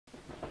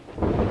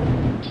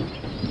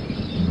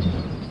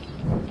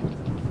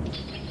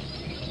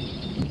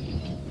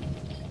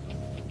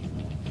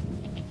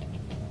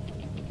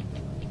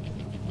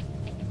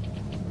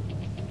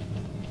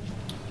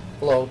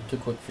hello, too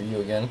quick for you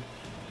again.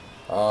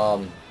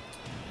 We're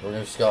going to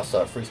discuss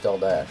Freestyle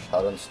Dash,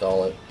 how to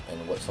install it,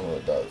 and what some of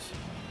it does.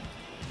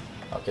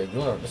 Okay,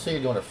 let's say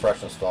you're doing a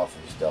fresh install for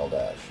Freestyle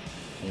Dash,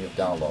 and you've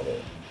downloaded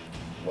it.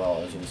 Well,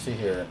 as you can see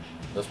here,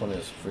 this one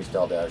is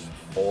Freestyle Dash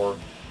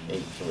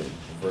 483,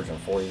 version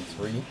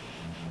 483.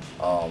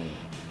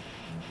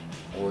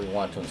 We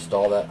want to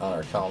install that on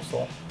our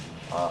console.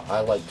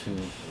 I like to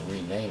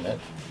rename it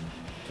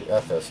to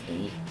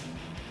FSD,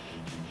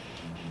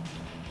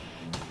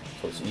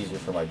 so it's easier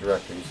for my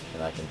directories,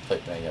 and I can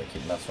type in, I gotta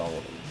keep messing around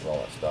with all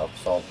that stuff.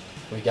 So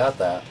we got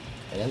that,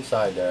 and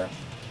inside there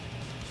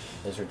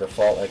is your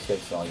default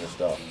x86 and all your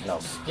stuff. Now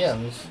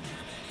skins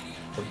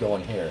would go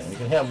in here, and you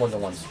can have more than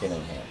one skin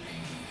in here.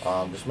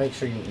 Just make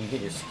sure you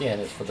get your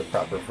skin is for the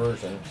proper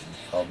version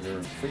of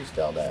your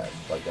Freestyle Dash.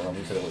 Like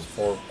we said, it was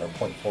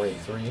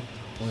 4.483.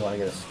 We want to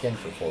get a skin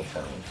for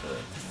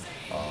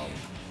 4.83,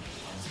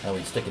 and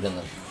we stick it in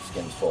the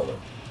skins folder.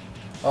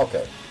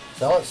 Okay.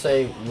 So now let's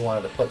say we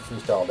wanted to put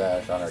Freestyle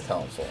Dash on our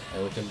console,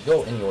 and we can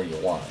go anywhere you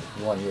want. If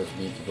you want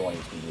USB, you can go on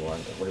USB, you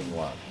want whatever you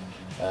want.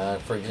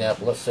 For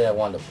example, let's say I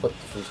wanted to put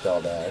the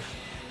Freestyle Dash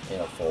in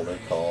a folder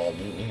called,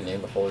 you can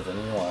name the folders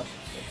anything you want,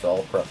 it's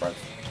all preference.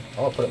 I'm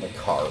going to put it in the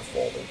car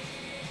folder.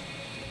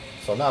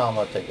 So now I'm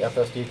going to take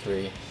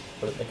FSD3,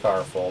 put it in the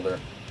car folder,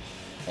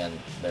 and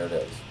there it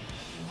is.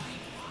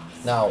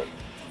 Now,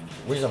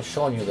 the reason I'm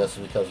showing you this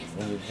is because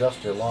when you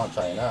adjust your launch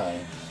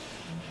INI,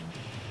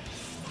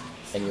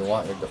 and you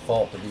want your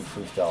default to be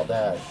Freestyle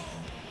Dash,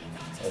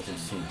 as you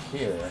see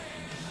here,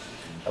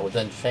 I would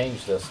then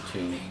change this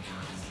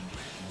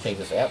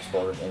apps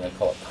folder and then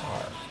call it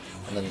car,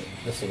 and then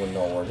this thing would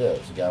know where it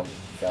is. You gotta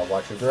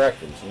watch your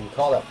directories. You can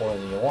call that folder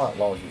anything you want, as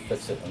long as you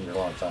fix it in your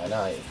launch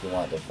INI if you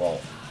want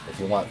default. If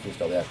you want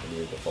Freestyle Dash to be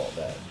your default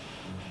dash.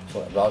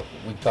 So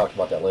we talked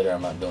about that later.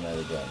 I'm not doing that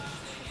again.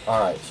 All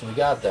right, so we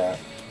got that,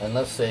 and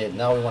let's say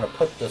now we want to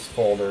put this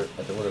folder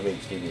at the root of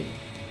HDD.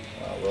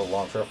 We'll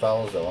launch our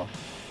FileZilla.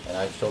 And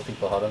I've showed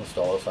people how to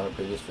install this on the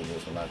previous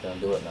videos. I'm not going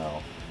to do it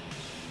now.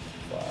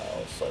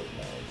 File, Site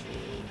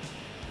Manager,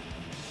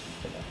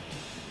 Connect.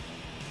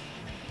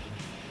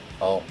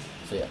 Oh,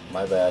 so yeah,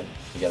 my bad.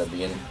 You got to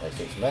be in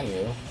x86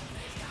 menu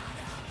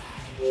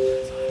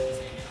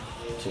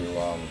to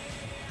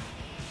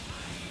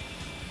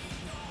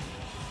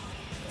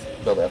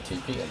build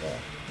FTP in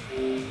there.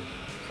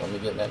 So let me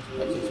get next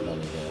x86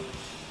 menu here.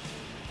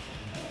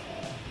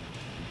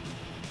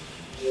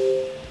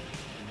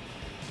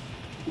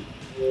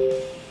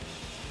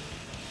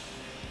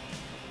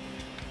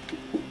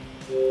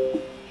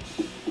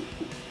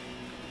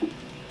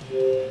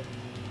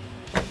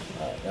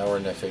 Alright, now we're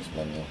in the x86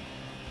 menu.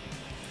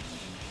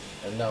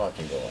 And now I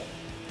can go in.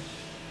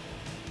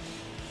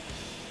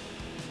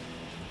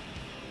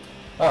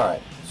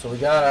 Alright, so we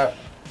got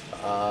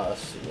our,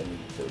 let's see, let me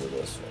do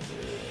this right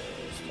here.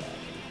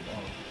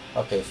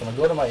 Okay, so I'm going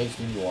to go to my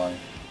HDD1,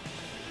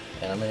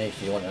 and I'm in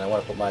HDD1, and I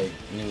want to put my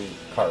new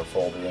car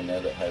folder in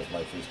there that has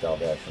my Freestyle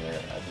Dash in there.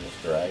 I can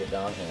just drag it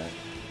down here.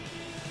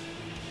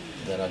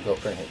 Then I'll go up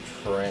here and hit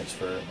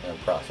transfer and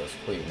process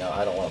complete. Now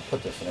I don't want to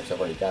put this in because I've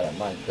already got it in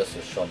mind. This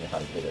is showing you how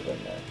to get it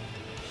in there.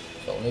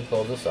 So let me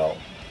close this out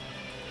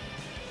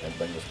and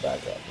bring this back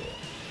up here.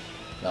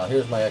 Now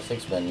here's my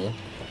x86 menu,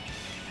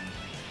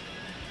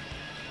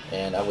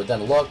 and I would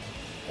then look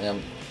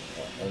and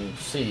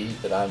see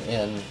that I'm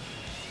in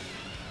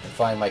and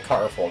find my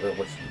car folder,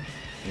 which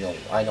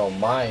I know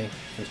my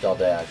Freestyle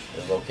Dash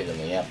is located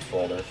in the apps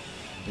folder.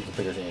 You can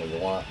pick it anywhere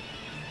you want.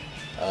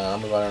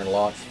 I'm going to run and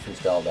launch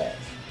Freestyle Dash.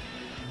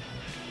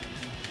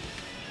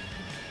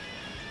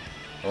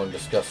 I'm going to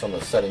discuss some of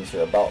the settings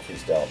here about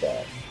Freestyle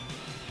Dash.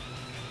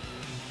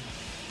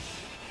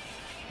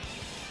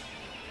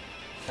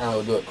 I'm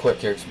going to do it quick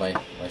here because my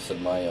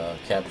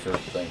capture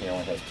thing here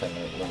only has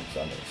 10-minute limits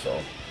on it. So,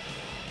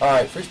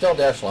 alright, Freestyle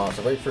Dash launch.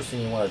 The very first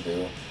thing you want to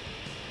do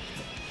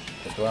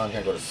is go down here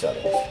and go to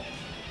settings.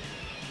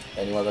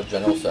 And you want to go to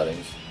general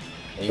settings.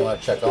 And you want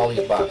to check all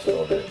these boxes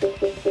over here.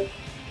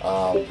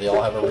 They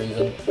all have a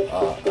reason.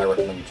 I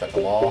recommend you check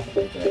them all.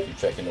 You can actually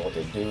check into what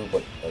they do,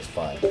 but that's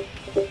fine.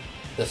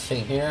 This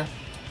thing here,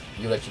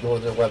 you go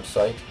to their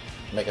website,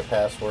 make a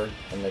password,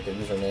 and make a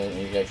username, and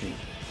you can actually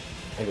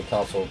have your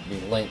console be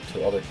linked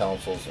to other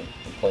consoles and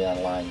play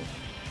online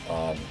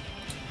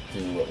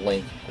through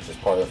Link, which is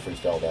part of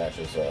Freestyle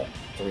Dash's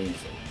 3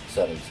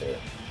 settings here.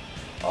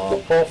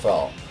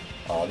 Profile.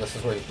 This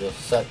is where you'll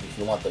set if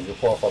you want your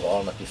profile to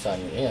automatically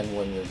sign you in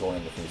when you're going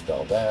into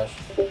Freestyle Dash.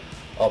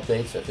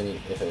 Updates. If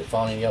they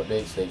found any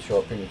updates, they show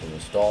up here and you can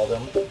install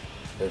them.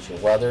 There's your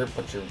weather.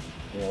 Put your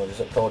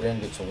zip code in,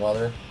 get some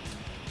weather.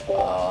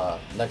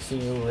 Next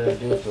thing we're going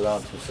to do is go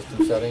down to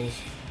system settings.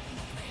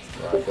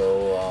 We're going to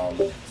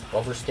go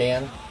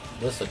overscan.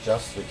 This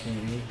adjusts the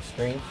TV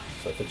screen,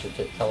 so if it's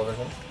your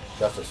television,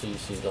 adjust it so you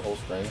see the whole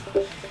screen.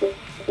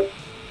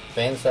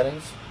 Fan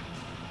settings.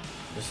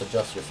 Just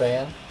adjust your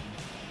fan.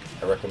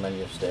 I recommend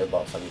you stay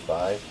about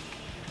 75.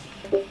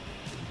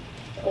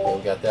 Okay,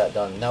 we got that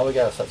done. Now we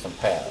got to set some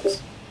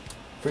paths.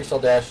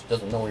 Freestyle Dash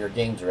doesn't know where your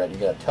games are at. You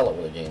got to tell it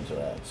where the games are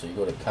at. So you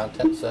go to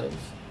content settings,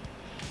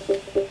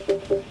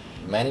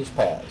 Manage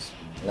paths.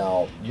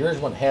 Now, yours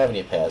wouldn't have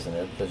any paths in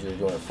there because you're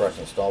doing a fresh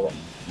install, but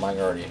mine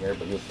are already in here.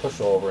 But you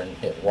push over and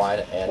hit Y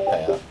to add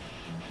path.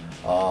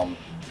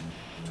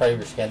 Try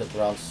to scan it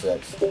around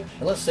 6.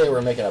 And let's say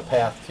we're making a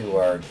path to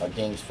our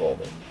games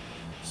folder.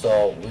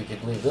 So we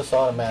could leave this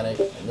automatic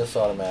and this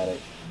automatic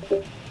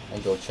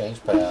and go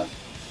change path.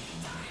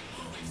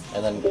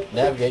 And then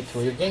navigate to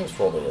where your games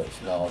folder is.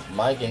 Now,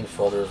 my games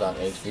folder is on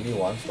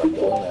HDD1, so I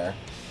go in there.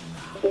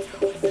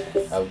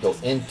 I would go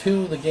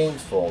into the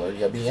games folder. You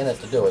gotta be in it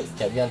to do it. You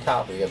can't be on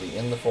top of it. You gotta be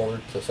in the folder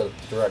to set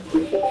the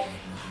directory.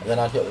 And then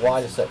I'd hit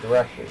Y to set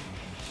directory.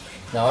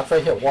 Now after I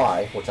hit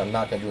Y, which I'm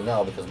not gonna do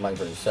now because mine's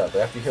already set,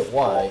 but after you hit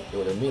Y, it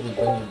would immediately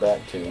bring you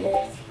back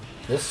to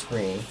this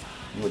screen.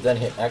 You would then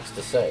hit X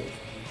to save.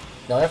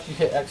 Now after you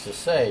hit X to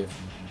save,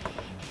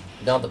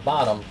 down at the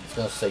bottom it's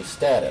gonna say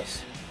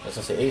status. It's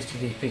gonna say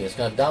HTTP. It's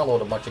gonna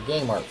download a bunch of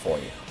game art for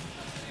you.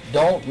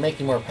 Don't make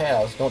any more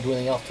paths. Don't do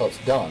anything else till it's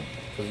done,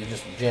 because you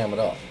just jam it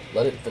up.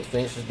 Let it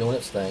finish doing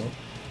its thing,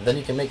 and then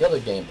you can make other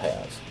game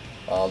paths.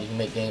 You can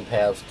make game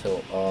paths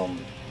till,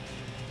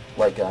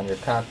 like on your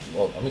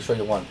well, let me show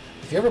you one.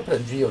 If you ever put a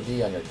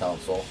GOD on your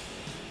console,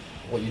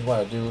 what you'd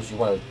want to do is you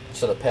want to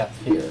set a path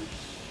here.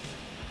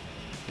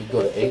 You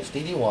go to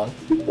HDD1,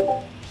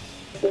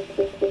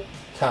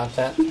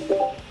 content,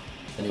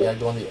 and you got to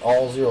go in the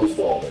all zeros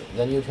folder.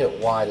 Then you'd hit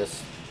Y to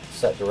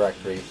set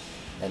directory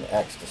and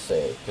X to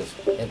save, because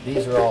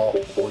these are all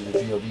where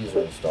your GODs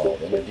are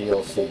installed and your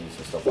DLCs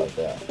and stuff like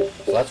that.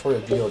 So that's where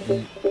your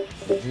GOD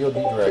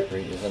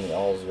directory is in the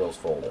all zeros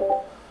folder.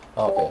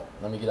 Okay,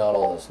 let me get out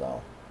all this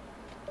now.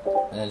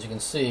 And as you can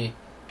see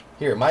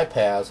here, my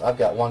paths, I've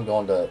got one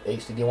going to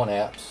HDD1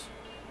 apps,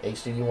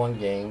 HDD1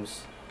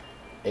 games,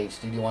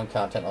 HDD1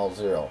 content all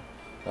zero.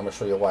 I'm going to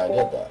show you why I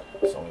did that.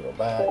 So I'm going to go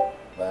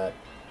back,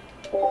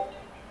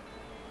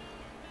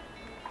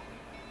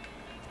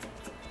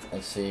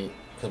 and see.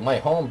 Because my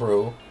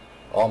homebrew,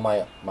 all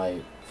my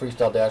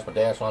Freestyle Dash, my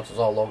Dash launch is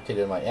all located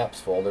in my apps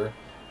folder,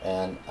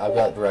 and I've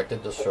got it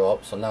directed to show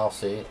up. So now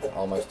see,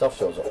 all my stuff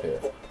shows up here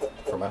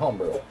for my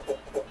homebrew.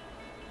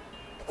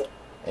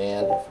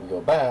 And if we go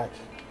back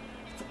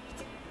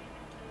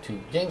to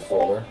games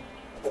folder,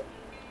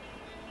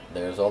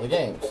 there's all the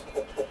games.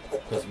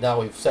 Because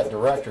now we've set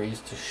directories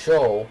to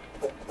show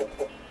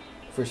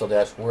Freestyle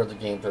Dash where the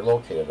games are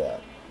located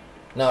at.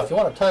 Now, if you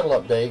want a title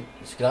update,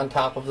 just get on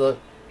top of the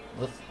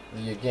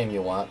game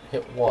you want,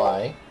 hit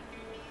Y,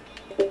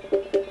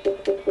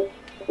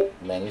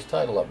 manage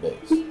title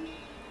updates,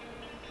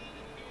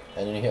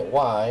 and then you hit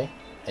Y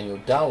and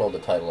you download the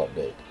title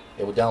update.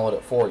 It will download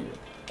it for you.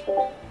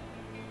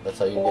 That's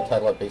how you can get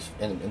title updates.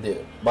 And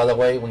by the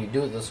way, when you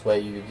do it this way,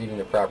 you're getting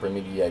the proper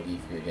media ID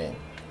for your game.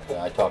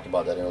 I talked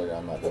about that earlier.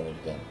 I'm not doing it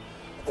again.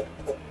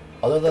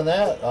 Other than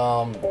that,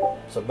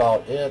 that's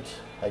about it.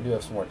 I do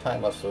have some more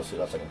time left, so let's see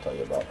what else I can tell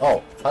you about.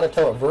 Oh, how to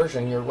tell what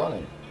version you're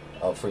running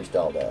of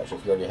Freestyle Dash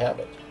if you already have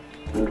it.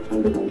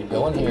 You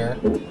go in here,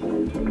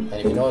 and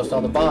if you notice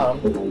down the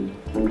bottom,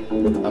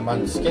 I'm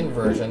on the skin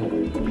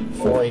version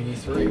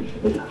 483.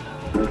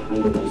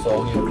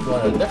 So if you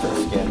want a different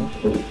skin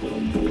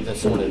that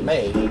someone had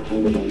made,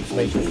 just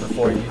make sure for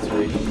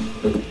 483.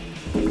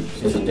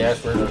 So it's a Dash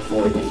version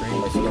 483,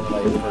 my skin and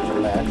my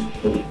version match,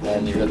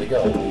 and you're good to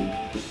go.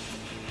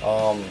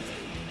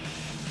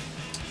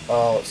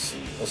 Let's see.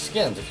 The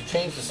skins, if you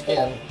change the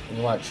skin and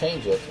you want to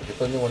change it, if you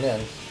put a new one in,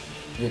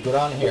 you go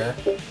down here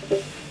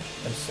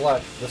and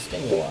select the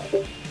skin you want.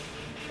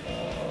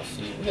 Let's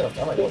see,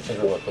 I might go change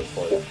it real quick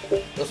for you.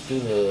 Let's do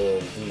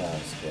the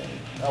Z-Man skin.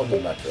 I'll do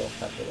Metro,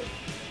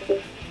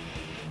 actually.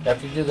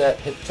 After you do that,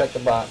 check the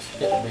box,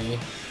 hit B,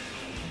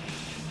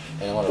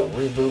 and I want to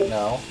reboot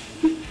now.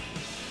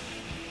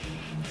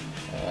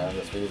 And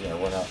this video is going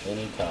to run out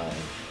anytime.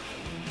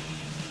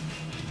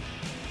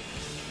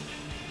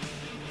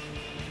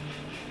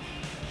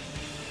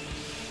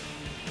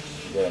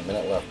 You got a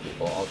minute left,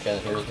 people. Okay,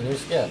 here's the new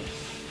skin.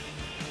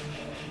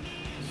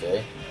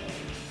 See?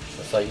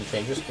 That's how you can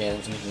change your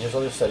skins. And here's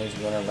other settings. You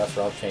can go in there and mess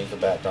around, change the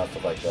background,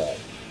 stuff like that.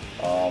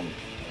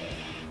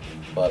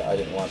 But I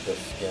didn't want this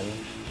skin.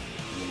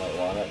 You might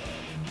want it.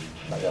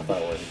 I gotta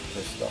find out where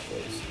this stuff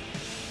is.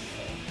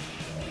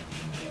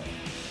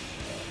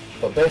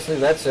 But basically,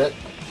 that's it.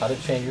 How to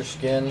change your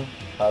skin,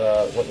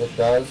 what it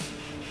does,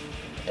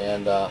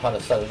 and how to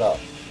set it up.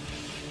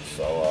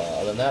 So,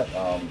 other than that,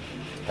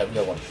 have a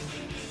good one.